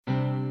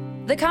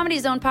The Comedy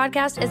Zone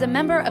podcast is a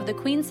member of the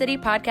Queen City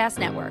Podcast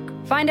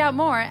Network. Find out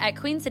more at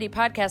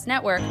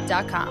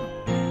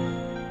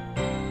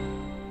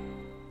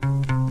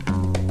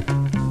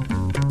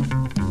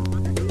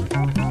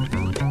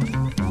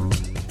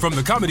queencitypodcastnetwork.com. From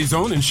the Comedy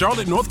Zone in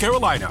Charlotte, North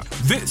Carolina,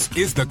 this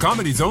is the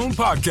Comedy Zone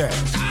Podcast.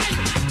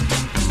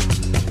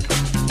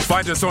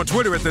 Find us on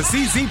Twitter at the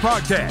CZ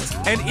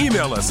Podcast and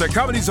email us at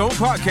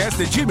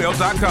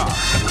comedyzonepodcast@gmail.com.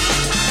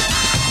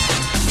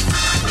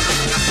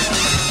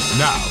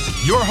 Now,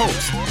 your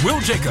hosts, Will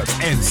Jacobs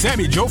and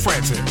Sammy Joe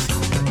Francis.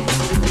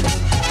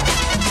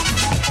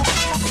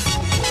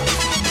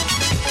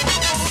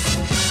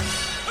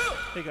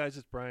 Hey guys,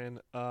 it's Brian.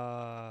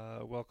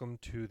 Welcome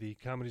to the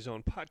Comedy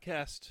Zone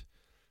Podcast.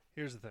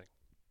 Here's the thing.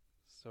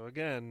 So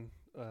again,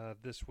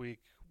 this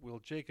week, Will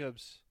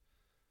Jacobs,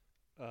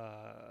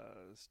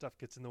 stuff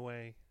gets in the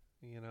way.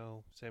 You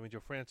know, Sammy Joe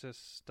Francis,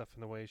 stuff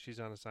in the way. She's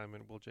on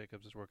assignment. Will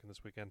Jacobs is working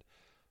this weekend.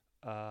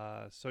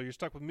 So you're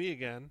stuck with me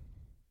again.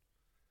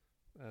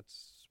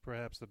 That's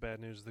perhaps the bad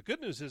news. The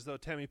good news is, though,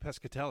 Tammy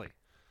Pescatelli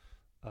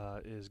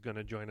is going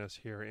to join us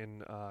here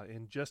in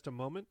just a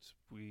moment.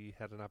 We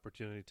had an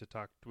opportunity to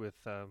talk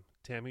with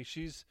Tammy.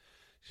 She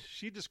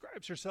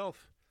describes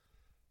herself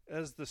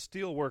as the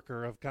steel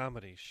worker of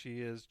comedy.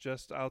 She is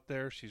just out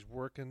there. She's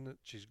working.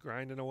 She's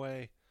grinding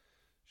away.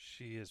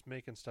 She is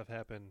making stuff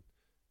happen,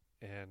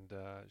 and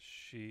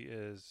she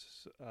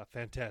is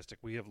fantastic.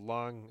 We have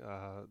long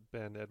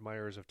been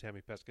admirers of Tammy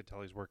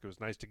Pescatelli's work. It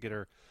was nice to get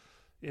her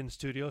in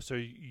studio, so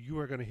you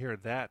are going to hear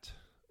that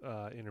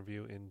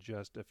interview in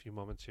just a few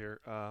moments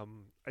here. I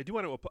do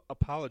want to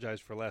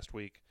apologize for last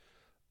week.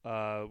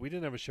 We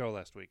didn't have a show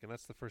last week, and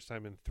that's the first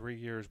time in 3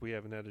 years we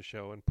haven't had a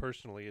show, and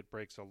personally it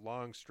breaks a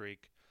long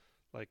streak,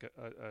 like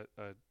a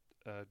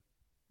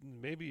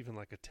maybe even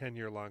like a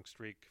 10-year long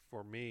streak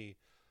for me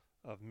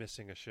of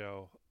missing a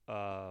show.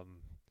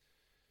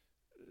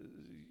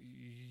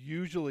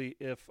 Usually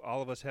if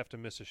all of us have to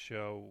miss a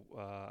show,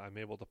 I'm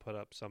able to put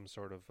up some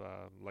sort of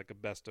like a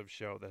best of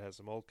show that has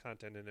some old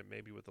content in it,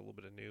 maybe with a little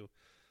bit of new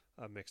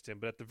mixed in.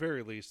 But at the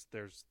very least,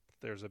 there's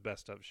a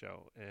best of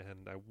show,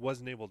 and I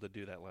wasn't able to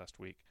do that last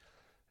week.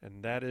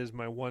 And that is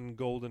my one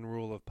golden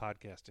rule of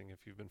podcasting.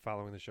 If you've been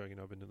following the show, you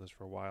know I've been doing this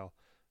for a while.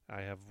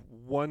 I have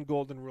one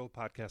golden rule of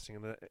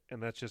podcasting,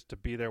 and that's just to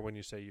be there when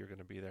you say you're going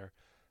to be there.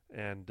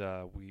 And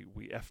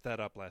we effed that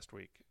up last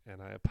week,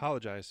 and I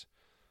apologize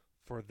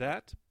for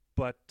that.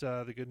 But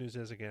the good news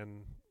is,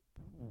 again,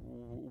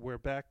 we're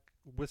back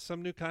with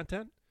some new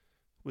content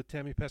with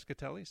Tammy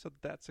Pescatelli, so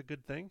that's a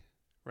good thing,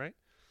 right?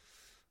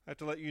 I have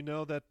to let you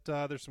know that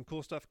there's some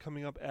cool stuff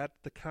coming up at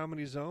the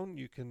Comedy Zone.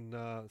 You can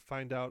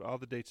find out all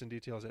the dates and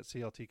details at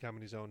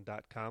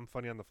cltcomedyzone.com.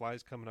 Funny on the Fly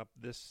is coming up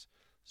this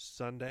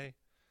Sunday,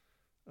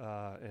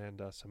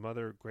 and some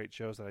other great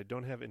shows that I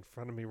don't have in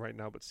front of me right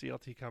now, but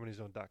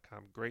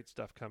cltcomedyzone.com. Great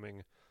stuff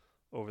coming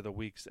over the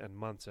weeks and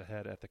months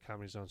ahead at the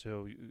Comedy Zone.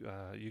 So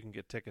you can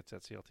get tickets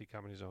at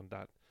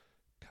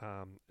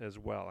cltcomedyzone.com as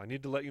well. I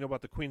need to let you know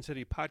about the Queen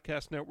City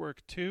Podcast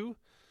Network, too.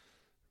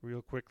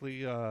 Real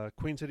quickly,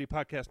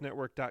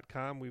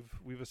 queencitypodcastnetwork.com.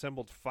 We've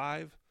assembled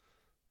 5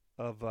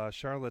 of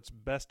Charlotte's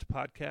best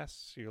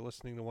podcasts. You're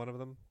listening to one of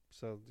them,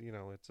 so you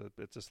know it's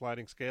a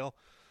sliding scale.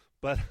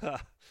 But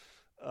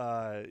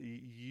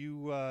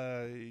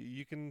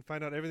you can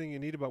find out everything you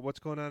need about what's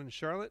going on in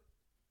Charlotte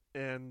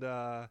and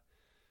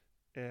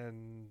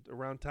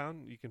around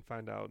town. You can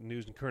find out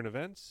news and current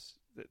events.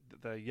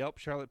 The Yelp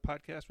Charlotte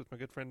podcast with my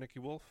good friend Nikki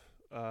Wolf.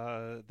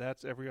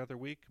 That's every other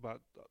week about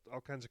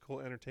all kinds of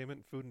cool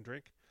entertainment, food and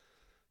drink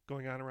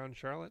going on around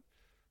Charlotte.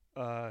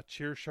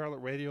 Cheers Charlotte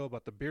Radio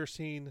about the beer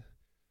scene.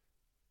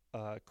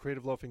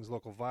 Creative Loafing's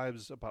Local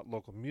Vibes about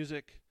local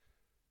music.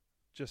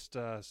 Just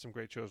some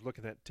great shows.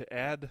 Looking to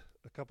add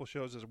a couple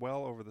shows as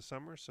well over the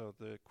summer. So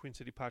the Queen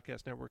City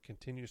Podcast Network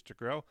continues to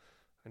grow.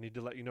 I need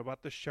to let you know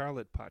about the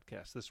Charlotte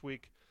podcast. This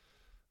week,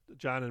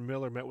 John and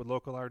Miller met with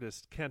local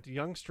artist Kent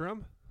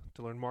Youngstrom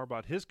to learn more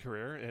about his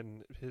career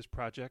and his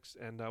projects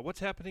and what's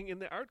happening in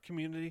the art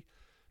community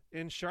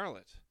in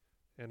Charlotte.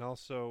 And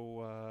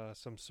also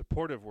some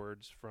supportive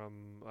words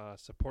from a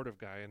supportive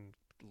guy. And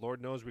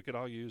Lord knows we could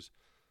all use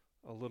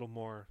a little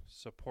more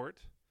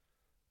support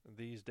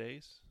these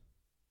days.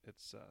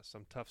 It's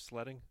some tough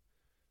sledding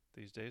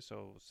these days,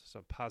 so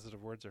some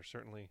positive words are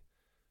certainly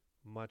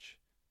much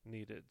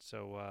needed.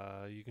 So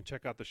you can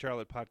check out the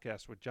Charlotte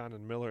podcast with John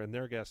and Miller and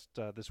their guest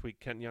this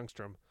week, Kent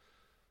Youngstrom,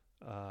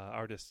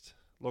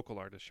 local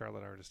artist,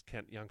 Charlotte artist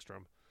Kent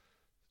Youngstrom.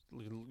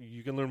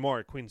 You can learn more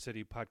at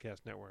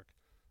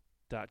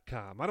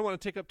queencitypodcastnetwork.com. I don't want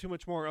to take up too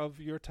much more of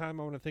your time.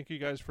 I want to thank you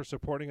guys for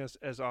supporting us,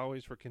 as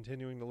always, for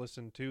continuing to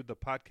listen to the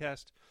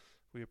podcast.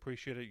 We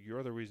appreciate it.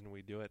 You're the reason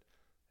we do it,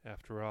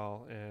 after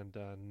all. And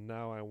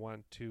now I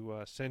want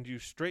to send you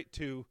straight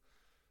to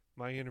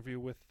my interview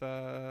with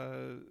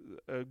a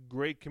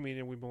great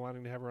comedian. We've been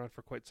wanting to have her on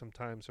for quite some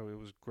time, so it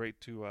was great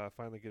to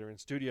finally get her in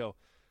studio.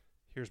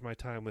 Here's my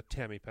time with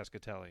Tammy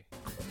Pescatelli.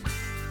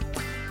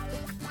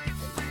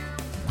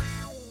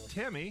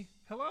 Tammy,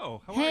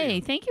 hello. How are you? Hey,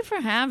 thank you for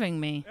having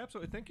me.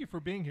 Absolutely. Thank you for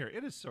being here.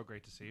 It is so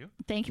great to see you.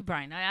 Thank you,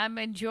 Brian. I'm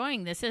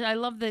enjoying this. I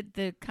love that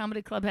the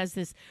comedy club has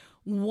this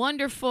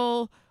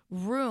wonderful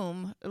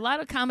room. A lot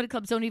of comedy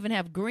clubs don't even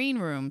have green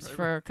rooms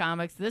for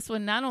comics. This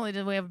one, not only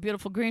do we have a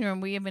beautiful green room,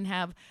 we even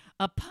have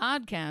a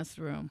podcast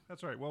room.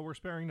 That's right. Well, we're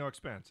sparing no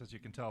expense, as you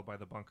can tell by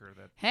the bunker.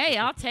 Hey,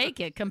 I'll take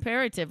it.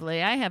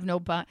 Comparatively, I have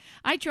no.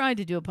 I tried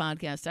to do a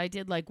podcast. I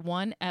did like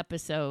one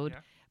episode. Yeah.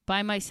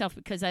 By myself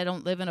because I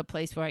don't live in a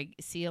place where I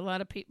see a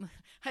lot of people.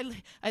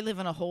 I live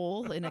in a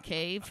hole in a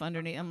cave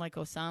underneath. I'm like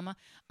Osama.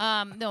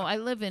 No, I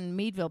live in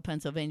Meadville,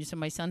 Pennsylvania. So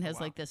my son has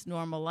like this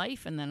normal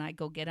life, and then I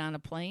go get on a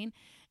plane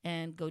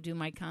and go do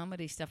my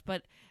comedy stuff.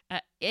 But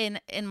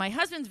and my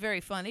husband's very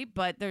funny.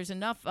 But there's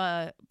enough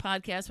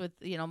podcasts with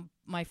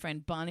my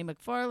friend Bonnie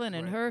McFarlane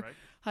and her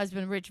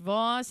husband Rich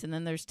Voss, and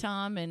then there's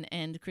Tom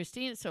and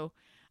Christina. So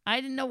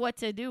I didn't know what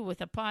to do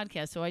with a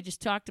podcast. So I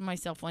just talked to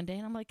myself one day,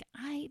 and I'm like,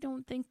 I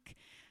don't think.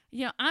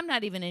 I'm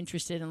not even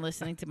interested in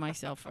listening to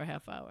myself for a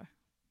half hour.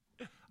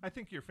 I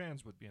think your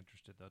fans would be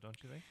interested, though, don't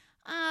you think?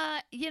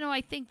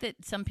 I think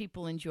that some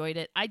people enjoyed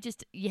it.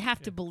 You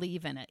have to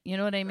believe in it. You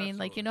know what I mean?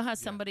 Absolutely. Like, how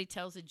somebody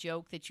tells a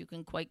joke that you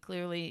can quite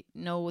clearly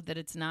know that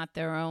it's not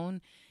their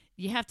own?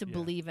 You have to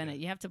believe in it.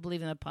 You have to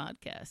believe in the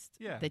podcast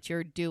that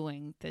you're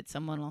doing, that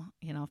someone will,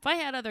 if I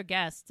had other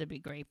guests, it'd be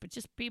great. But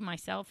just be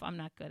myself, I'm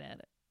not good at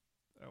it.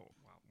 Oh,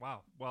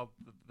 wow. Well,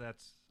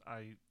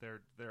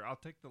 I'll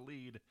take the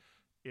lead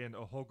in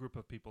a whole group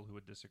of people who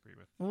would disagree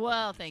with.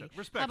 Well, thank you.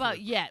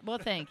 Respectfully. How about Well,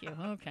 thank you.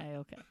 Okay.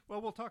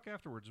 Well, we'll talk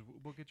afterwards.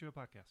 We'll get you a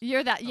podcast.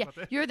 You're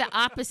the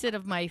opposite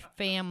of my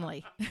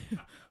family,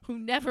 who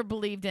never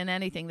believed in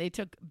anything. They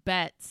took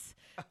bets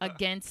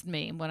against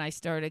me when I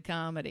started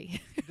comedy.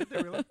 Did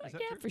they really? Is that Yeah,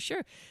 true? for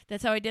sure.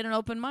 That's how I did an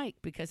open mic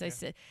because I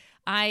said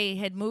I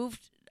had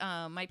moved.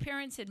 My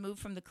parents had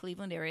moved from the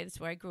Cleveland area. That's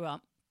where I grew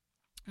up.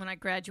 When I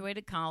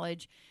graduated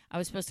college, I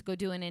was supposed to go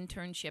do an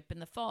internship in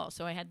the fall.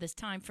 So I had this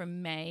time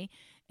from May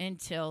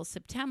until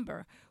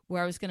September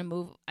where I was going to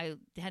move. I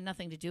had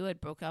nothing to do. I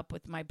broke up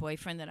with my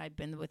boyfriend that I'd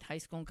been with high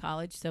school and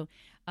college. So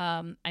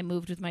I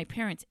moved with my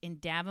parents in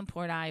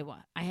Davenport,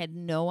 Iowa. I had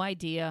no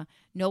idea,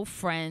 no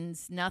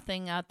friends,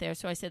 nothing out there.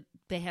 So I said,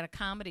 they had a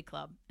comedy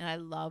club, and I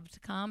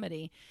loved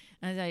comedy.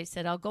 And I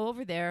said, I'll go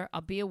over there.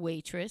 I'll be a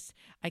waitress.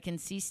 I can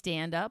see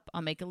stand-up.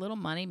 I'll make a little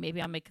money.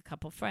 Maybe I'll make a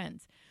couple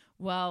friends.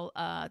 Well,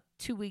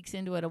 2 weeks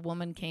into it, a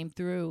woman came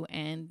through,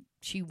 and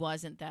she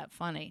wasn't that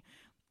funny.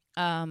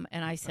 And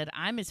I said,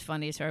 I'm as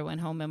funny as her. I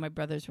went home, and my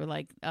brothers were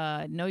like,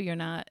 no, you're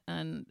not.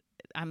 And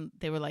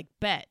they were like,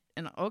 bet.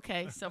 And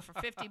okay, so for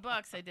 $50,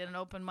 I did an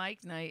open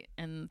mic night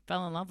and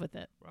fell in love with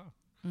it. Wow.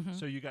 Mm-hmm.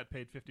 So you got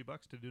paid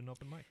 $50 to do an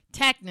open mic?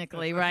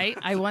 Technically, right?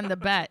 I won the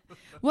bet.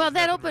 Well,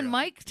 that open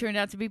mic turned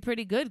out to be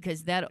pretty good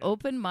because that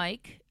open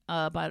mic,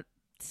 about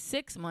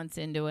 6 months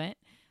into it,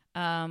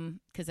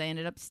 because I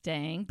ended up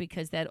staying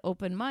because that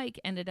open mic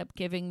ended up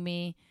giving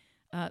me,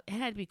 it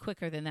had to be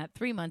quicker than that,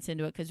 3 months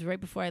into it, because right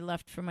before I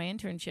left for my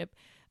internship,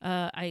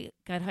 I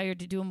got hired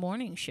to do a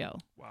morning show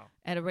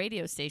at a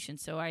radio station.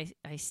 So I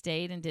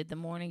stayed and did the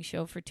morning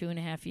show for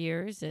 2.5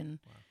 years, and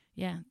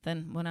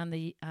then went on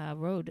the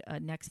road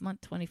next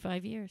month,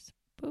 25 years.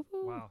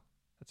 Woo-hoo. Wow.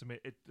 That's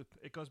amazing.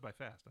 It goes by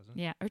fast, doesn't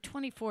it? Yeah, or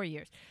 24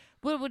 years.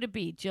 What would it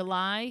be?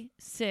 July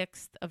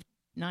 6th of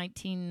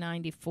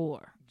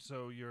 1994.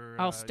 So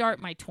I'll start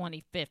my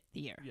 25th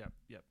year. Yep,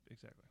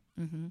 exactly.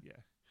 Mm-hmm. Yeah.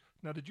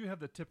 Now, did you have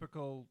the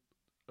typical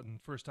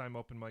first-time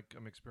open mic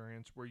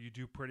experience where you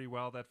do pretty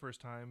well that first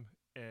time,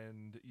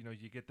 and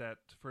you get that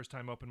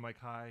first-time open mic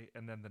high,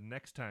 and then the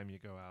next time you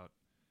go out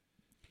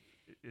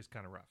is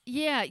kind of rough?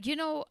 Yeah,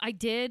 I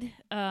did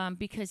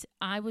because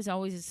I was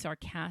always a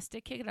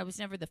sarcastic kid. I was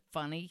never the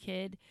funny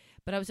kid,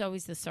 but I was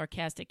always the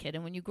sarcastic kid.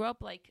 And when you grow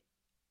up like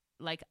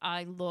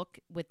I look,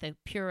 with the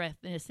pure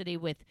ethnicity,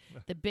 with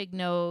the big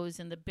nose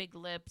and the big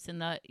lips and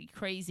the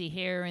crazy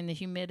hair and the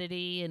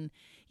humidity. And,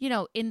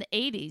 in the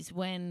 80s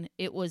when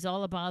it was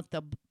all about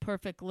the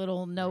perfect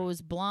little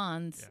nose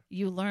blondes,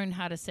 you learn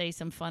how to say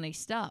some funny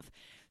stuff.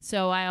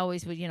 So I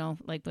always would,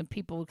 like when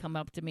people would come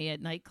up to me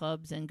at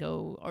nightclubs and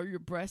go, are your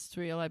breasts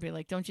real? I'd be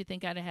like, don't you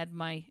think I'd have had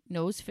my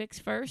nose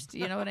fixed first?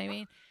 You know what I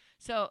mean?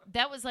 So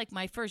that was like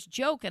my first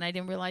joke, and I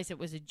didn't realize it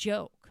was a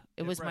joke.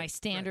 It was my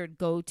standard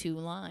go-to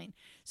line.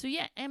 So,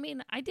 yeah, I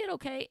mean, I did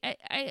okay.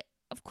 I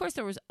of course,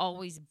 there was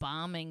always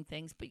bombing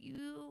things, but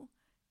you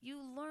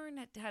learn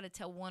how to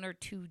tell one or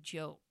two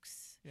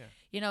jokes.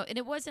 Yeah. And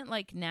it wasn't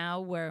like now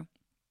where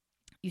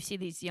you see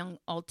these young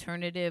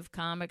alternative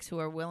comics who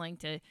are willing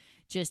to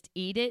just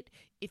eat it.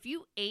 If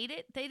you ate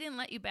it, they didn't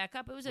let you back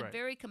up. It was a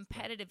very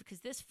competitive,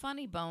 because this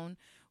Funny Bone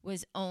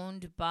was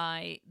owned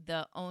by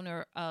the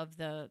owner of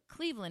the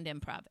Cleveland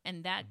Improv.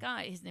 And that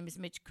guy, his name is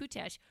Mitch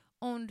Kutash,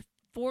 owned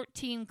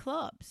 14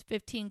 clubs,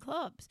 15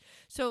 clubs.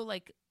 So,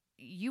 like,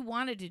 you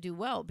wanted to do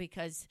well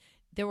because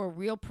there were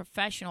real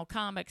professional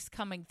comics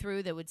coming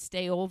through that would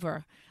stay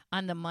over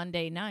on the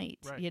Monday night,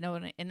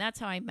 and that's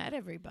how I met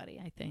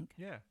everybody, I think.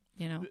 Yeah.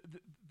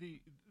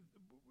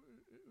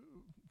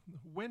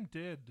 When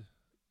did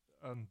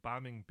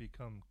bombing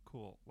become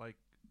cool? Like,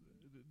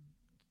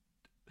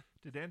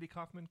 Did Andy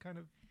Kaufman kind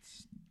of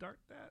start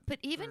that? But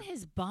even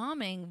his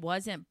bombing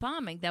wasn't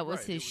bombing. That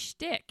was his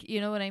shtick.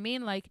 You know what I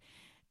mean? Like,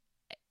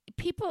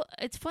 people,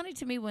 it's funny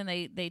to me when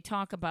they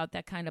talk about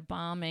that kind of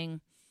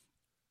bombing.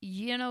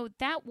 You know,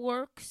 that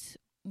works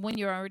when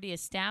you're already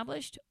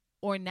established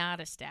or not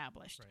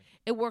established. Right.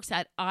 It works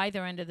at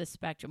either end of the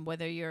spectrum,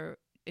 whether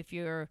if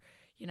you're,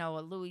 you know,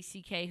 a Louis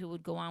C.K. who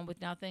would go on with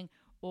nothing,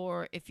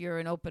 or if you're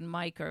an open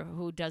micer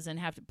who doesn't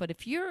have to. But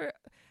if you're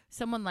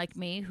someone like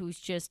me who's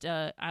just,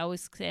 I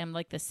always say I'm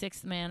like the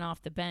sixth man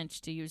off the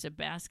bench, to use a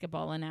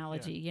basketball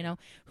analogy, you know,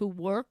 who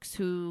works,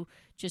 who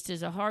just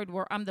is a hard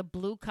worker. I'm the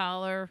blue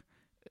collar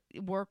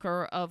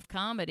worker of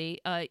comedy.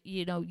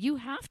 You know, you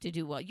have to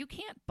do well. You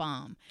can't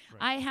bomb.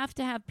 Right. I have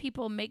to have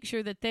people make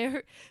sure that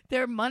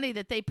their money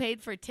that they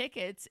paid for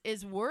tickets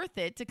is worth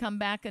it to come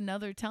back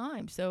another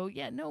time. So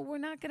yeah, no, we're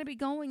not going to be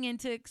going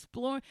into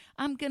explore.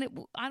 I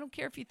don't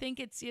care if you think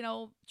it's, you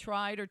know,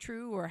 tried or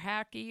true or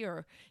hacky,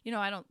 or, you know,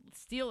 I don't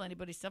steal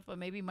anybody's stuff, but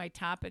maybe my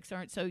topics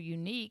aren't so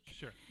unique.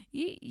 Sure.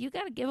 You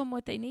got to give them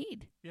what they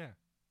need. Yeah,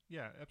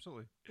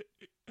 absolutely.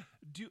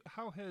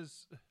 How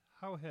has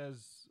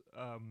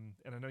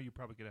and I know you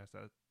probably get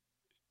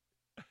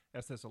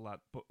asked this a lot,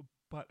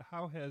 but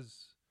how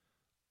has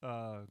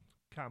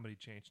comedy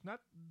changed? Not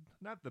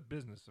the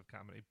business of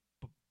comedy,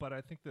 but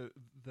I think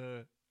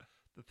the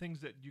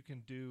things that you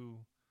can do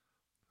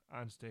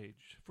on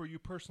stage for you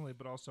personally,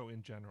 but also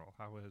in general.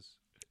 How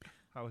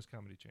has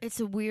comedy changed? It's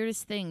the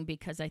weirdest thing,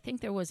 because I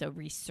think there was a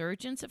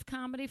resurgence of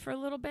comedy for a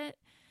little bit,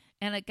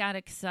 and it got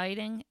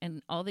exciting,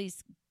 and all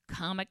these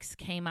comics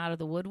came out of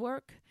the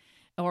woodwork.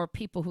 Or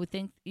people who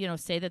think, you know,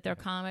 say that they're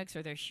comics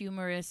or they're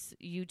humorous,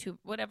 YouTube,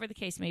 whatever the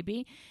case may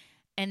be.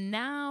 And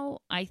now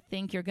I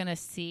think you're going to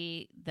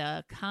see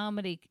the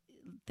comedy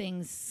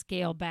things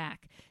scale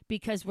back,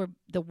 because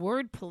the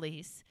word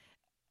police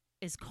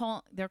is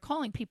they're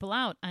calling people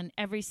out on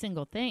every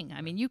single thing.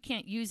 I mean, you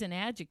can't use an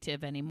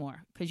adjective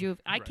anymore, because you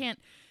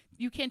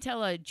can't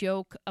tell a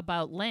joke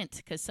about lint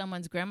because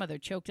someone's grandmother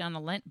choked on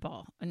a lint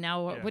ball. And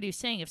now what are you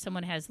saying? If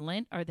someone has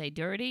lint, are they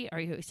dirty? Are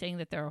you saying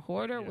that they're a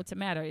hoarder? What's the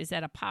matter? Is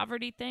that a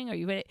poverty thing? Are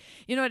you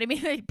know what I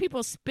mean?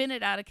 People spin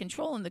it out of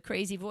control in the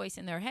crazy voice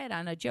in their head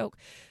on a joke.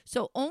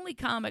 So only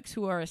comics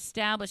who are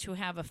established, who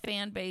have a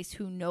fan base,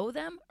 who know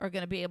them, are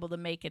going to be able to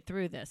make it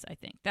through this, I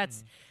think.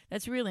 That's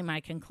really my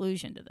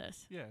conclusion to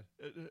this. Yeah.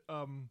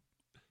 Do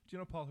you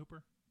know Paul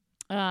Hooper?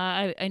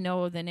 I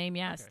know the name,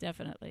 yes,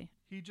 definitely.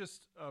 He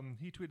just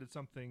he tweeted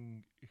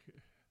something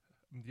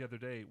the other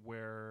day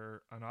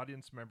where an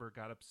audience member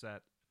got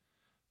upset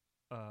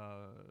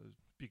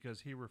because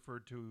he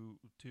referred to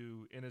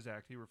in his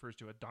act, he refers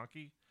to a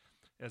donkey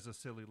as a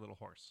silly little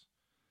horse,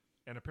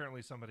 and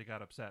apparently somebody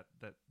got upset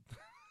that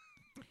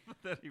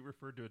that he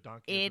referred to a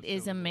donkey. It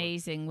is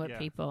amazing what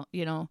people,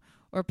 you know,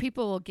 or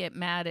people will get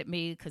mad at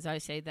me because I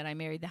say that I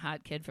married the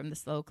hot kid from the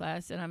slow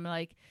class, and I'm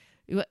like,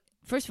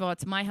 first of all,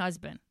 it's my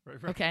husband,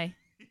 okay,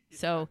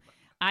 so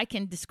I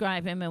can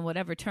describe him in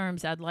whatever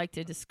terms I'd like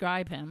to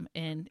describe him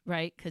in,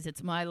 right? Because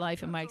it's my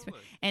life and my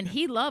experience. And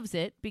he loves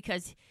it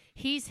because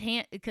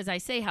because I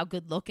say how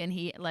good looking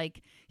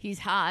he's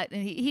hot,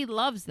 and he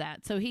loves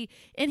that. So he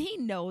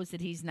knows that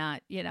he's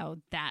not, you know,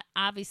 that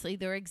obviously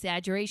they're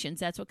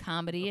exaggerations. That's what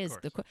comedy is.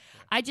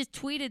 I just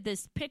tweeted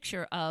this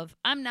picture of,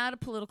 I'm not a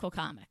political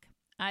comic.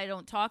 I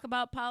don't talk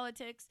about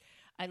politics.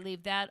 I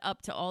leave that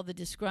up to all the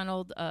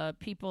disgruntled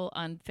people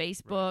on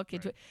Facebook.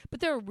 Right.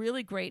 But there are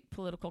really great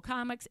political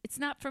comics. It's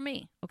not for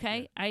me.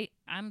 Okay, yeah.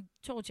 I'm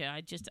told you.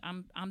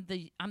 I'm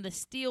the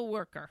steel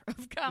worker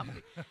of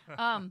comedy.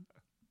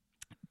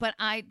 But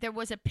there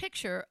was a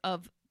picture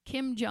of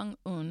Kim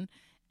Jong-un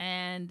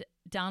and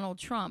Donald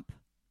Trump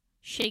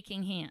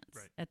shaking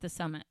hands at the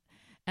summit,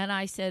 and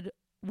I said,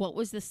 "What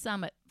was the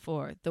summit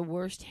for? The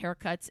worst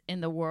haircuts in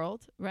the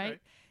world, right?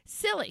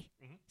 Silly,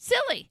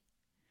 silly."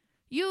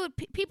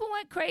 People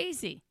went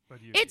crazy.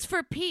 It's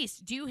for peace.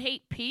 Do you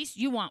hate peace?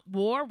 You want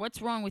war?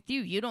 What's wrong with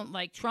you? You don't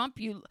like Trump?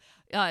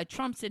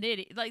 Trump's an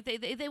idiot. Like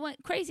they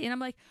went crazy, and I'm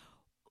like,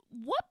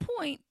 what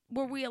point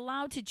were we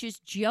allowed to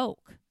just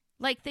joke?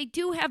 Like, they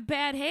do have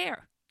bad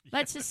hair.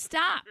 Let's just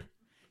stop.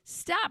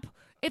 Stop.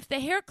 If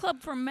the Hair Club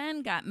for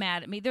Men got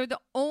mad at me, they're the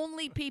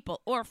only people,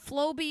 or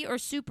Flowbee or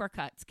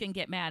Supercuts can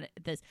get mad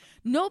at this.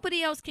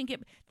 Nobody else can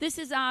get. This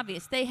is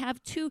obvious. They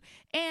have two.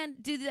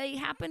 And do they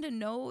happen to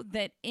know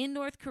that in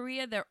North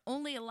Korea they're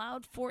only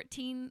allowed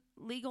 14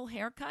 legal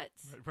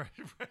haircuts? Right,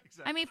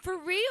 exactly. I mean, for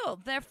real,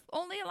 they're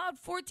only allowed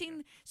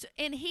 14. So,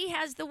 and he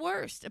has the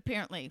worst,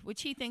 apparently,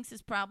 which he thinks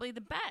is probably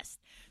the best.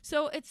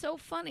 So it's so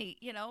funny,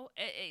 you know.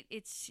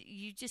 It's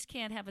you just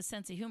can't have a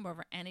sense of humor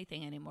over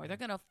anything anymore. They're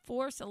going to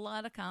force a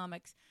lot of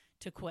comics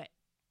to quit.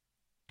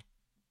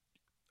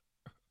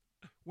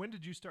 When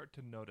did you start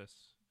to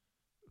notice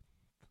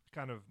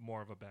kind of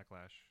more of a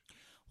backlash?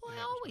 Well,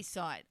 I always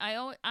saw it.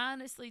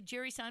 Honestly,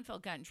 Jerry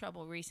Seinfeld got in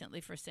trouble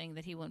recently for saying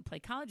that he wouldn't play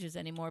colleges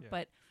anymore,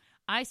 but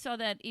I saw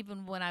that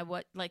even when I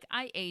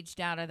aged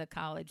out of the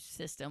college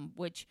system,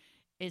 which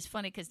is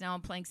funny because now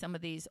I'm playing some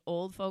of these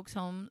old folks'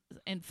 homes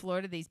in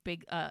Florida, these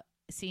big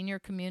senior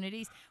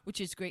communities, which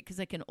is great because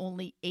I can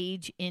only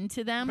age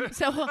into them.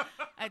 So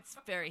it's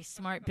very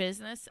smart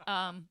business.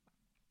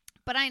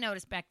 But I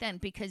noticed back then,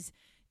 because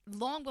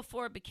long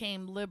before it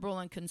became liberal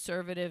and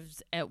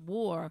conservatives at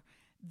war,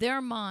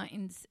 their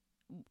minds,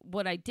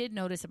 what I did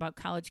notice about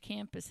college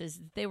campuses,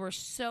 they were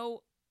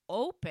so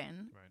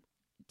open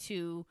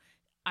to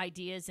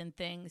ideas and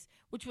things,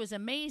 which was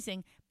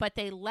amazing, but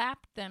they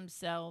lapped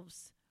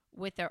themselves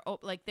with their,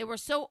 like, they were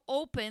so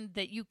open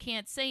that you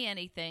can't say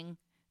anything.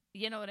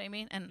 You know what I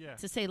mean? And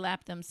to say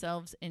lap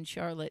themselves in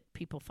Charlotte,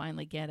 people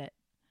finally get it.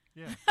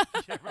 Yeah,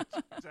 yeah, right,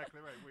 exactly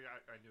right.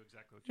 I knew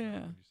exactly what you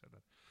meant when you said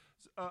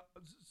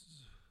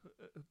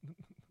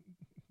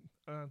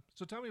that.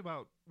 So tell me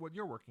about what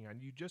you're working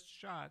on. You just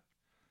shot,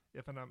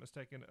 if I'm not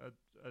mistaken,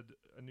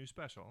 a new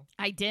special.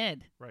 I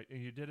did. Right,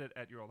 and you did it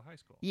at your old high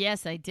school.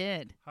 Yes, I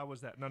did. How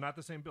was that? No, not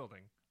the same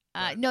building.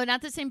 No,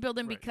 not the same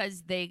building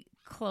because they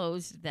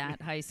closed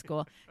that high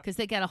school because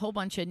they got a whole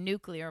bunch of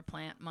nuclear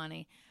plant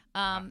money.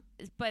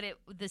 But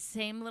the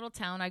same little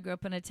town. I grew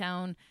up in a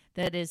town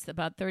that is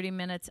about 30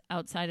 minutes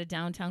outside of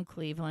downtown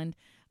Cleveland.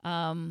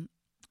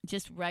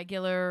 Just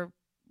regular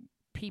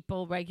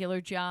people,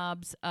 regular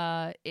jobs.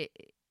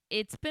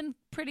 It's been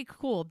pretty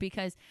cool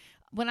because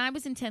when I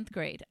was in 10th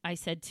grade, I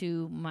said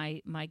to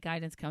my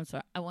guidance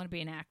counselor, I want to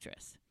be an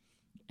actress.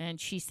 And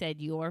she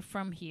said, you're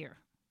from here.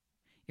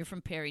 You're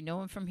from Perry. No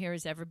one from here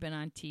has ever been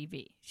on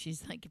TV.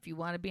 She's like, if you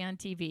want to be on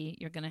TV,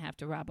 you're going to have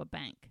to rob a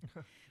bank.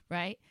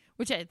 Right?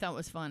 Which I thought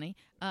was funny.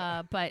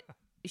 But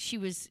she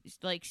was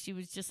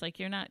just like,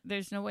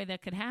 there's no way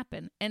that could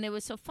happen. And it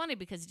was so funny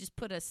because it just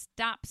put a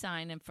stop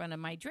sign in front of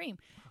my dream.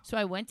 So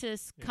I went to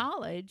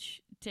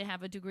college to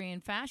have a degree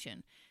in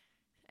fashion.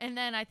 And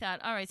then I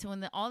thought, all right, so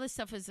when all this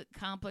stuff was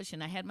accomplished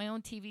and I had my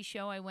own TV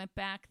show, I went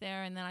back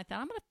there and then I thought,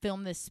 I'm going to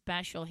film this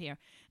special here.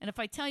 And if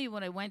I tell you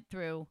what I went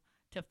through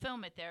to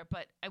film it there,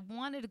 but I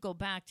wanted to go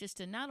back just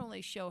to not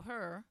only show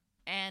her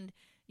and,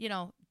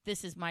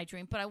 this is my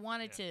dream, but I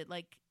wanted to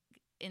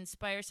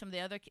inspire some of the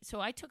other kids. So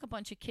I took a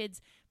bunch of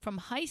kids from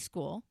high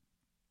school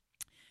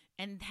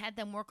and had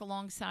them work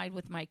alongside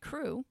with my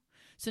crew.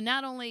 So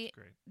not only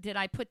did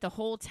I put the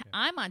whole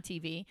I'm on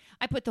TV,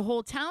 I put the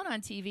whole town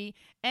on TV,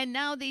 and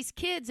now these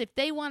kids, if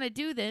they want to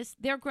do this,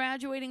 they're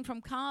graduating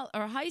from college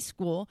or high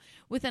school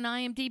with an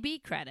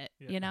IMDb credit,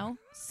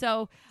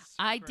 So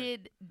I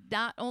did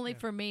not only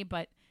for me,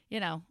 but,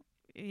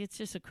 it's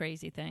just a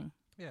crazy thing.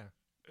 Yeah.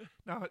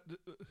 Now,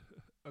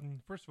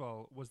 first of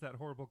all, was that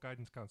horrible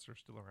guidance counselor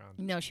still around?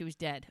 No, she was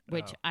dead,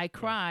 which I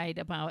cried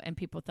about, and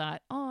people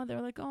thought, they're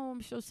like,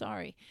 I'm so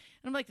sorry.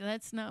 And I'm like,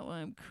 that's not why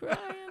I'm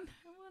crying.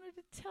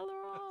 To tell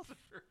her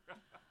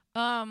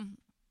off.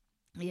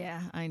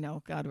 Yeah, I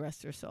know. God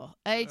rest her soul.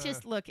 I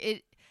just look.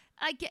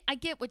 I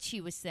get what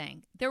she was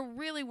saying. There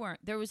really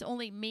weren't. There was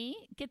only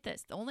me. Get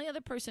this. The only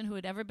other person who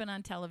had ever been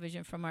on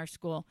television from our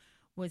school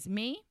was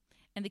me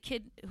and the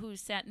kid who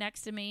sat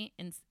next to me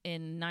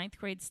in ninth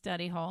grade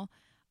study hall.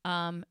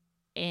 And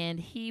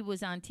he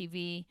was on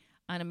TV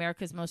on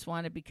America's Most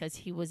Wanted because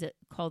he was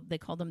they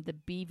called him the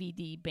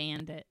BVD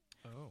Bandit.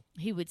 Oh.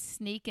 He would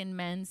sneak in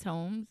men's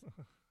homes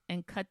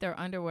and cut their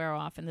underwear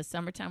off in the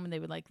summertime when they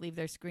would leave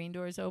their screen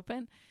doors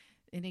open.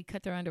 And he'd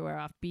cut their underwear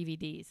off,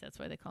 BVDs. That's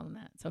why they call them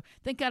that. So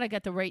thank God I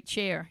got the right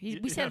chair.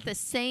 We sat at the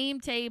same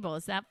table.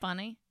 Is that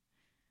funny?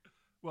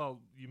 Well,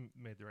 you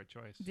made the right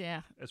choice.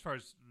 Yeah. As far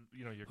as,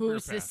 your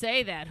Who's career to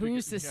say that?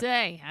 Who's to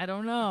say? I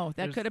don't know.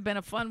 That could have been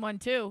a fun one,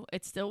 too.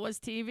 It still was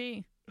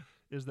TV.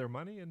 Is there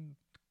money in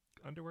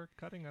underwear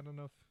cutting? I don't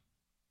know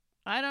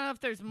if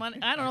there's money.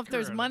 I don't know if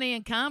there's money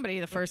in comedy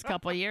the first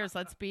couple of years.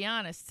 Let's be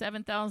honest.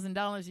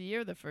 $7,000 a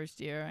year the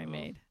first year I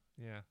made.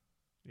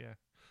 Yeah.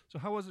 So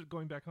how was it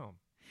going back home?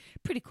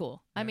 Pretty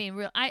cool. Yeah. I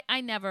mean,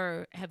 I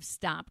never have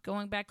stopped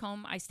going back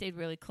home. I stayed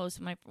really close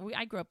to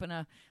I grew up in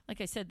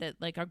like I said, that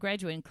our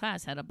graduating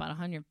class had about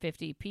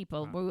 150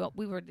 people. Wow.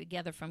 We were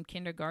together from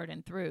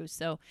kindergarten through.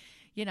 So,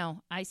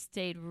 I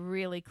stayed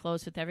really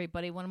close with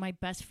everybody. One of my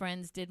best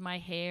friends did my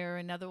hair.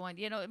 Another one,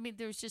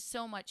 there's just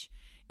so much.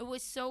 It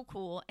was so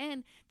cool.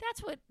 And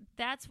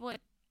that's what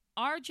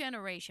our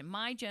generation,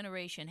 my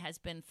generation, has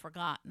been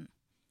forgotten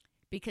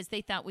because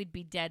they thought we'd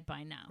be dead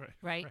by now,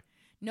 right?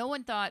 No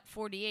one thought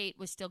 48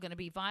 was still going to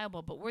be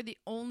viable, but we're the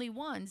only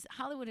ones.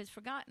 Hollywood has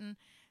forgotten,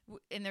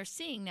 and they're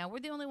seeing now,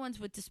 we're the only ones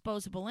with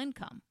disposable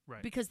income.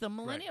 Right. Because the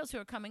millennials who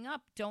are coming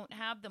up don't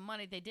have the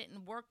money. They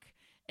didn't work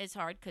as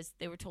hard because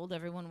they were told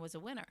everyone was a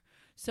winner.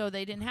 So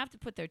they didn't have to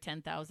put their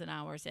 10,000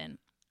 hours in.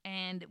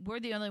 And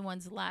we're the only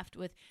ones left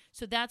with.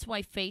 So that's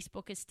why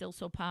Facebook is still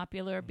so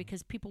popular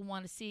because people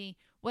want to see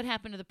what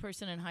happened to the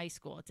person in high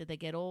school. Did they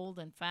get old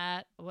and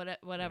fat,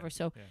 whatever?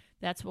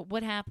 That's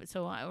what happened.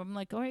 So I'm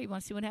like, all right, you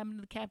want to see what happened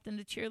to the captain,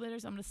 the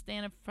cheerleaders? I'm going to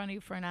stand in front of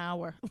you for an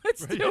hour.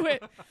 Let's do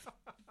it.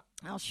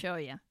 I'll show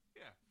you.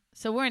 Yeah.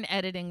 So we're in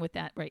editing with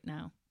that right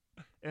now.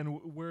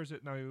 And where is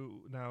it now?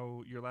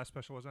 Now your last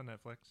special was on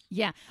Netflix.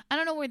 Yeah, I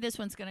don't know where this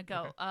one's going to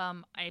go.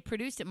 Okay. I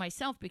produced it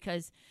myself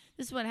because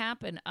this is what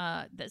happened.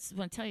 This is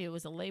what I tell you, it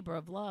was a labor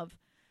of love.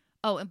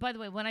 Oh, and by the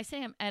way, when I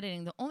say I'm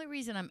editing, the only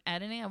reason I'm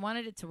editing, I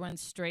wanted it to run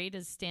straight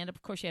as stand-up.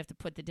 Of course, you have to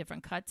put the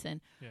different cuts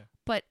in. Yeah.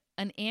 But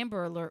an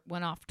Amber Alert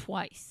went off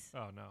twice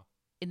Oh, no.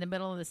 in the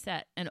middle of the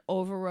set and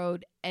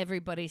overrode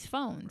everybody's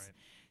phones. Right.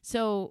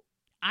 So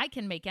I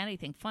can make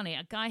anything funny.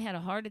 A guy had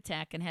a heart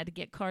attack and had to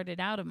get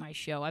carted out of my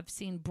show. I've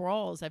seen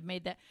brawls. I've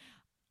made that.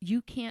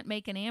 You can't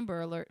make an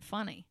Amber Alert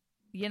funny.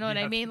 You know what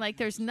I mean? Like,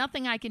 there's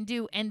nothing I can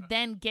do and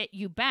then get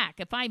you back.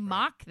 If I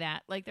mock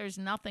that, like, there's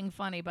nothing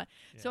funny. But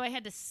so I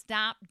had to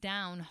stop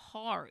down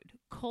hard,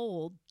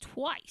 cold,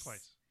 twice.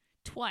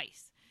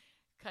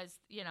 Because,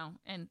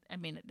 and I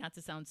mean, not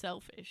to sound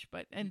selfish,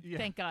 but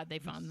thank God they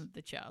found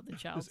the child. The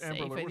child's This Amber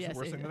safe. Alert was the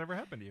worst thing that ever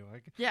happened to you.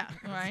 Yeah,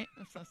 right.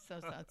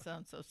 That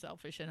sounds so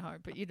selfish and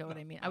hard, but you know what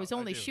I mean. I was I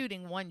only do.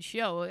 shooting one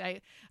show.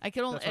 I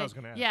could only. That's what I was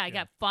gonna ask, I yeah.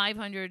 got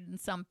 500 and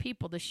some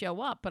people to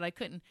show up, but I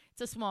couldn't.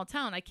 It's a small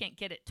town. I can't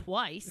get it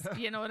twice.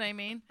 You know what I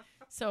mean?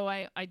 So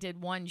I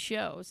did one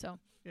show. So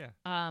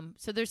Yeah.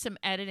 so there's some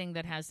editing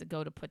that has to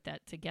go to put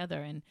that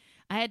together, and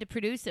I had to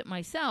produce it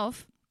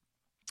myself.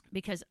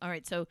 Because, all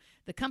right, so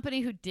the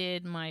company who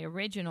did my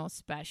original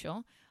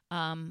special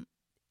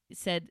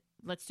said,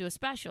 let's do a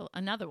special,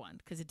 another one,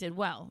 because it did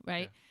well,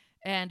 right?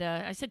 Yeah. And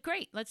I said,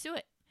 great, let's do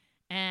it.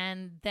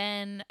 And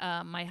then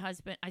my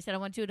husband, I said, I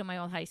want to do it in my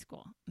old high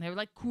school. And they were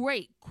like,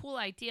 great, cool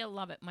idea,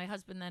 love it. My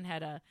husband then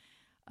had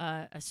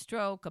a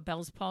stroke, a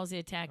Bell's palsy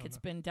attack. It's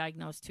been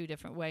diagnosed 2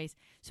 different ways.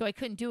 So I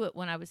couldn't do it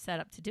when I was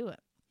set up to do it.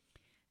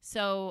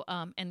 So,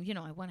 and,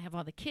 I want to have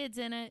all the kids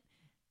in it.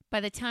 By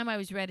the time I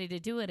was ready to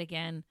do it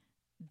again,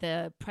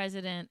 the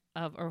president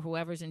of or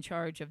whoever's in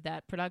charge of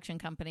that production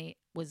company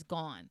was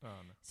gone. Oh,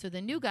 no. So the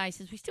new guy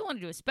says, we still want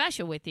to do a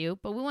special with you,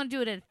 but we want to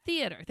do it at a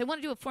theater. They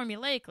want to do it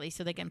formulaically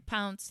so they can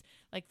pounce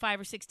like 5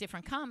 or 6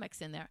 different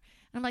comics in there.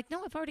 And I'm like,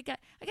 no, I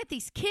got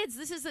these kids.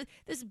 This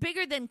is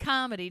bigger than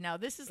comedy now.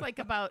 This is like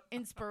about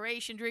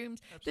inspiration,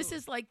 dreams. This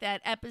is like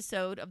that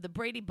episode of the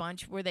Brady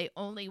Bunch where they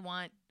only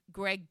want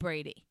Greg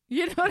Brady.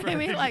 You know what I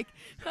mean? Like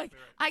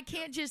I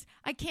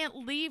can't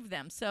leave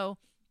them. So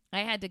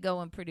I had to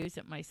go and produce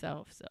it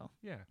myself. So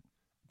Yeah.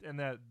 And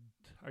that,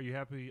 are you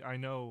happy? I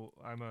know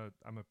I'm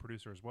a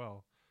producer as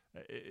well.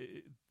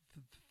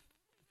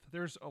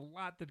 There's a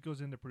lot that goes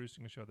into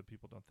producing a show that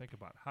people don't think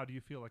about. How do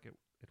you feel like it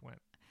went?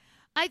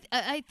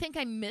 I think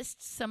I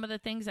missed some of the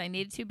things I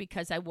needed to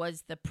because I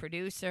was the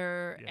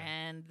producer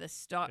and the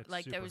star. It's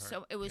like there was super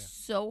hard. it was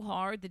so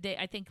hard the day.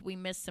 I think we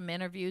missed some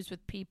interviews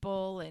with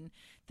people and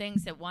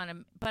things that want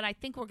to. But I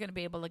think we're going to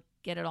be able to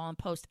get it all in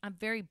post. I'm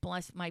very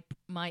blessed.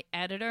 My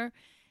editor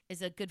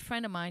is a good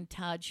friend of mine,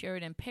 Todd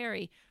Sheridan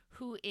Perry,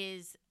 who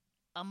is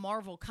a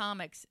Marvel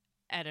Comics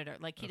editor.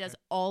 Like he does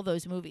all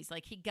those movies.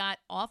 Like he got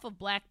off of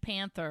Black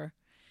Panther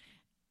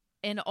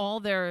and all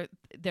their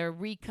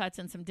recuts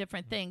and some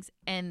different things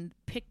and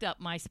picked up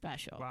my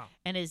special. Wow.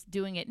 And is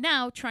doing it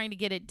now, trying to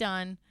get it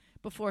done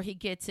before he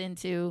gets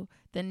into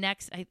the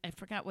next. I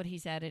forgot what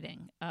he's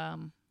editing.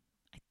 I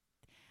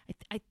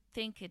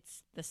think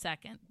it's the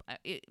second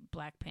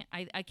Black Panther.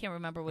 I can't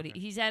remember what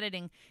he's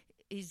editing.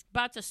 He's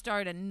about to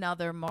start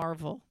another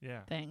Marvel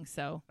thing.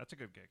 So That's a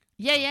good gig.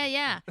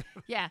 Yeah.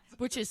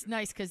 Which is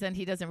nice because then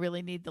he doesn't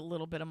really need the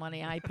little bit of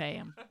money I pay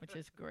him, which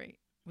is great.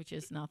 Which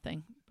is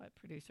nothing but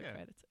producer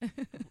credits.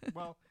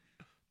 Well,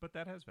 but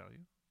that has value.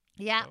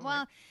 Yeah, So, well,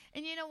 right?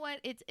 and you know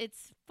what?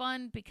 It's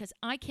fun because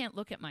I can't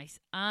look at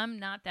I'm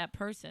not that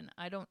person.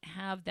 I don't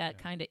have that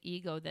kind of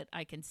ego that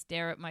I can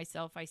stare at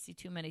myself. I see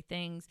too many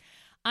things.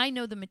 I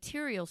know the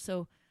material,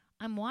 so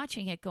I'm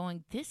watching it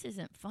going, this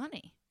isn't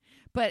funny.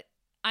 But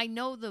I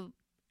know the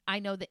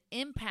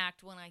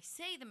impact when I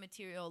say the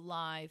material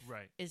live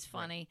is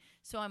funny. Right.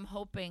 So I'm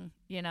hoping,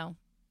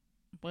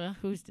 well,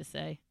 who's to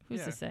say?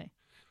 Who's to say?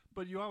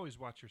 But you always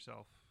watch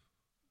yourself.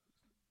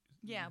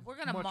 Yeah, we're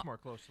gonna much more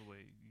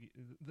closely.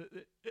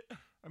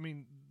 I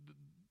mean,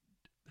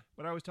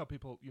 but I always tell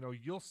people,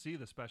 you'll see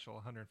the special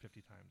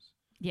 150 times.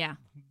 Yeah,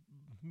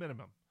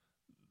 minimum.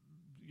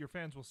 Your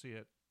fans will see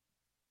it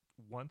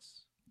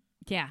once.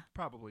 Yeah,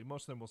 probably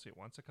most of them will see it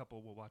once. A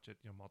couple will watch it,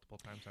 multiple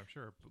times. I'm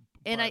sure.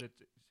 And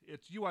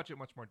it's you watch it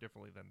much more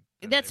differently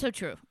than that's so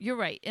true. You're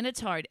right, and it's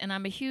hard. And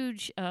I'm a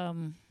huge.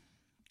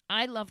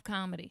 I love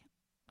comedy.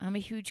 I'm a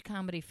huge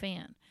comedy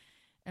fan.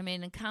 I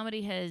mean, and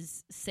comedy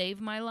has saved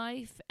my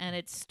life, and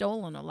it's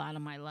stolen a lot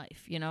of my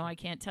life. I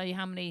can't tell you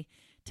how many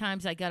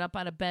times I got up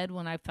out of bed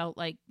when I felt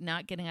like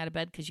not getting out of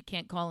bed because you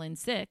can't call in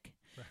sick,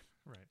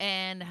 right.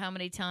 And how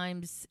many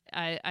times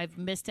I've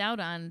missed out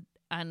on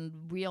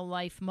real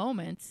life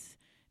moments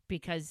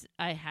because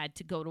I had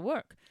to go to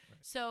work. Right.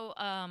 So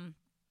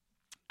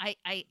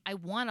I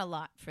want a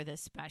lot for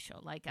this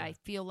special. Like I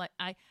feel like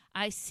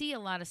I see a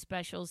lot of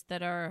specials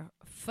that are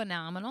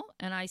phenomenal,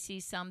 and I see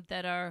some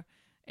that are.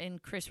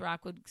 And Chris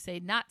Rock would say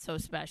not so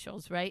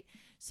specials, right?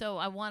 So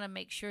I want to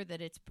make sure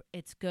that it's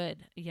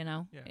good,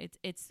 Yeah.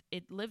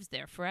 It lives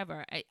there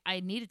forever. I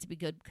need it to be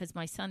good because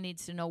my son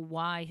needs to know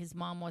why his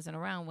mom wasn't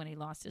around when he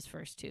lost his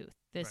first tooth.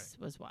 This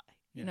was why.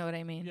 You know what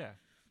I mean?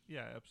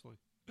 Yeah, absolutely.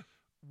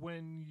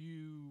 When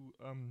you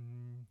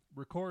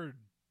record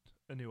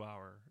a new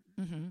hour,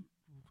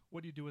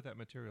 What do you do with that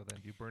material then?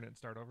 Do you burn it and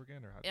start over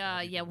again, or how do you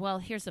Yeah. do it? Well,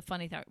 here's the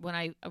funny thing. When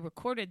I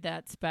recorded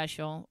that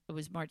special, it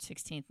was March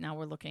 16th. Now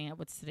we're looking at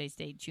what's today's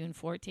date, June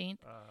 14th.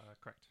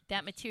 Correct.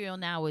 That material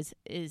now is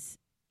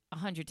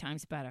 100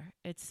 times better.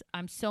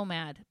 I'm so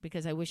mad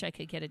because I wish I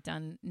could get it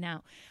done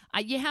now.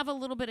 You have a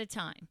little bit of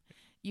time.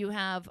 You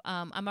have.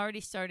 I'm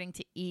already starting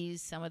to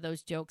ease some of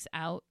those jokes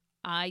out.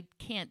 I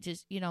can't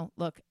just,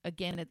 look,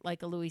 again,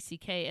 like a Louis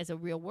C.K., as a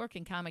real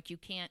working comic, you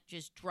can't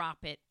just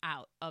drop it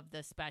out of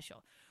the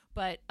special.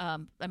 But,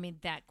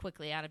 that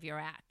quickly out of your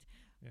act.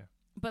 Yeah.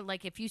 But,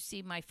 like, if you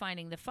see my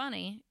Finding the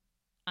Funny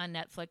on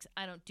Netflix,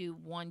 I don't do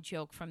one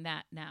joke from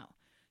that now.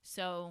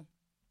 So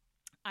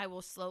I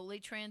will slowly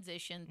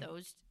transition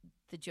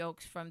the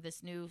jokes from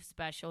this new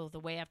special, the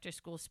Way After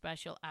School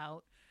special,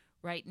 out,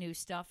 write new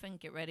stuff, and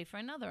get ready for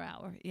another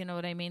hour. You know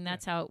what I mean?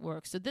 That's how it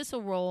works. So this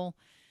will roll.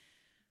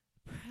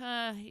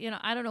 I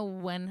don't know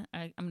when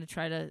I'm going to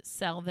try to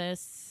sell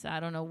this. I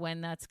don't know when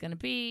that's going to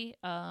be.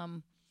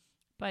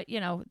 But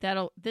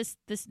this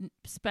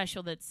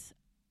special that's,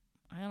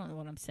 I don't know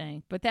what I'm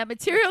saying, but that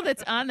material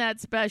that's on that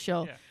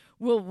special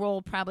will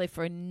roll probably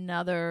for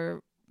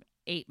another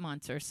 8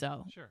 months or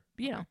so. Sure.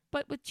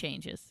 But with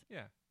changes.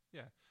 Yeah.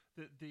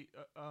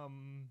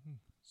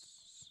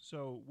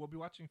 So we'll be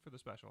watching for the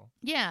special.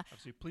 Yeah.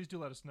 Obviously, please do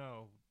let us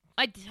know.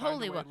 I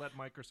totally will. Let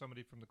Mike or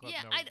somebody from the club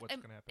know what's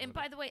going to happen. And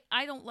by the way,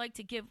 I don't like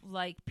to give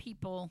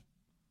people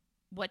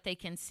what they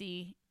can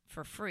see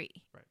for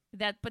free.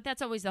 Right. But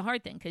that's always the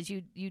hard thing, because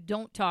you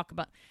don't talk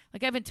about,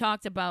 like, I haven't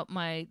talked about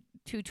my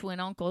 2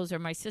 twin uncles or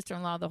my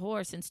sister-in-law, the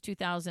whore, since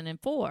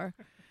 2004.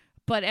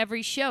 But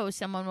every show,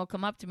 someone will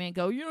come up to me and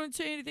go, "You don't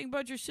say anything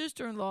about your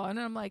sister-in-law," and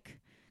I'm like,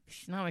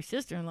 "She's not my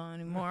sister-in-law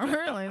anymore."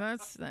 Really,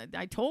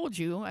 I told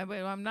you.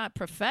 I'm not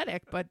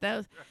prophetic, but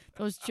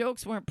those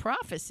jokes weren't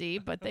prophecy,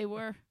 but they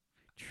were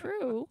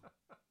true.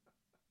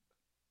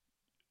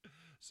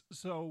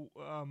 So,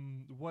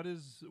 what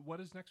is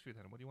next for you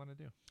then? What do you want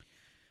to do?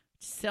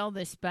 Sell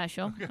this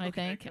special. I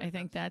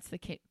think that's the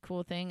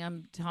cool thing.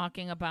 I'm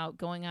talking about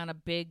going on a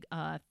big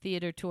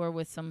theater tour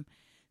with some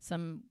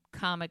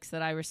comics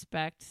that I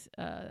respect.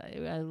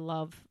 I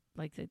love,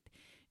 like, the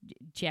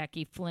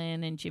Jackie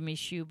Flynn and Jimmy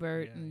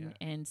Schubert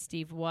and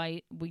Steve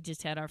White. We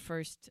just had our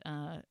first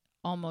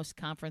almost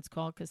conference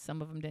call, because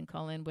some of them didn't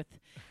call in, with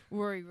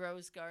Rory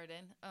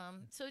Rosegarden.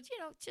 So,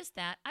 just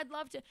that. I'd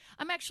love to.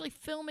 I'm actually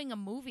filming a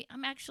movie.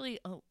 I'm actually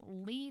a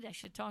lead. I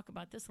should talk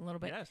about this a little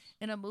bit. Yes.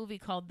 In a movie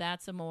called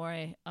That's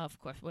Amore. Of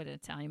course, what an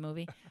Italian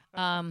movie.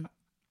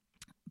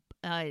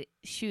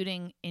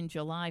 Shooting in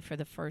July for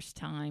the first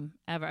time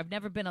ever. I've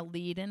never been a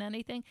lead in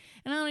anything,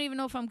 and I don't even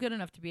know if I'm good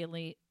enough to be a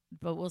lead,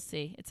 but we'll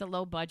see. It's a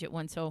low budget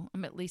one, so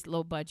I'm at least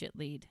low budget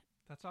lead.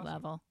 That's awesome.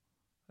 Level.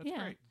 That's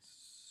great.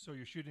 So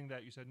you're shooting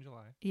that, you said, in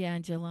July. Yeah,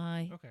 in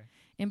July. Okay.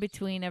 In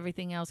between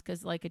everything else,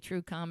 because like a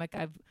true comic,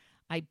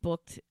 I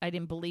booked. I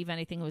didn't believe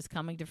anything was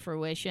coming to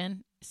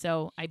fruition,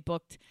 so I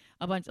booked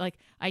a bunch. Like,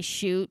 I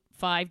shoot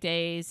 5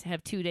 days,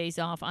 have 2 days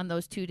off. On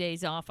those 2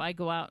 days off, I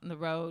go out on the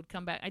road,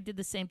 come back. I did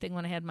the same thing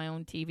when I had my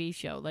own TV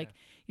show. Like,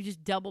 you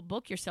just double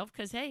book yourself,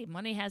 because hey,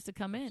 money has to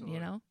come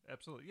in.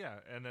 Absolutely,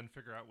 yeah. And then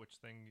figure out which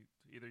thing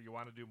either you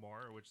want to do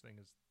more, or which thing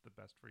is the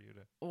best for you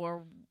to,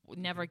 or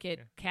never get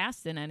Yeah.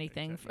 cast in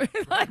anything.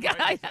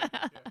 Exactly.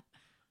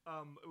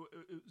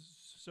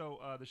 So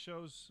the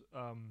show's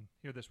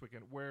here this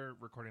weekend. We're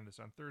recording this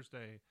on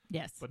Thursday.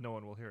 Yes. But no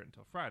one will hear it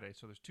until Friday.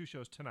 So there's 2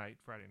 shows tonight,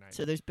 Friday night.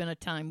 So there's been a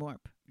time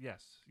warp.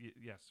 Yes,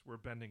 we're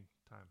bending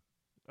time.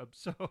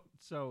 So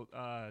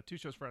 2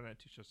 shows Friday night,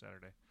 2 shows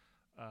Saturday.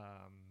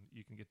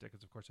 You can get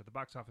tickets, of course, at the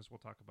box office. We'll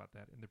talk about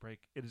that in the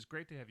break. It is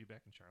great to have you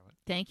back in Charlotte.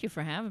 Thank you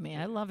for having me.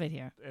 I love it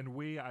here. And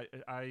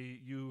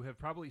you have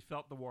probably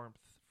felt the warmth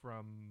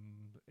from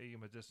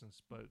a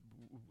distance, but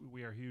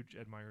we are huge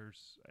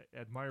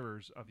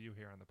admirers of you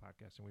here on the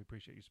podcast, and we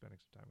appreciate you spending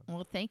some time with us.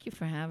 Well, thank you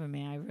for having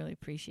me. I really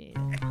appreciate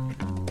it.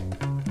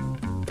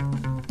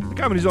 The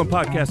Comedy Zone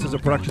podcast is a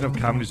production of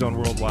Comedy Zone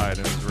Worldwide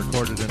and is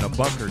recorded in a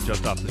bunker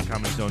just off the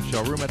Comedy Zone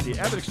showroom at the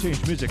Abbott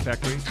Exchange Music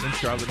Factory in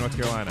Charlotte, North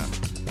Carolina.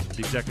 The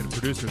executive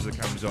producers of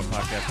the Comedy Zone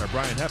podcast are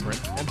Brian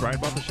Heffron and Brian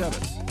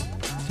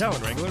Baltashevitz.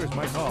 Talent wrangler is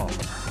Mike Hall.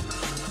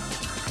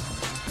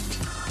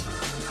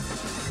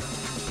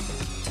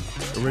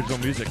 Original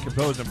music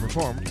composed and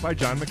performed by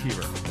John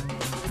McKeever.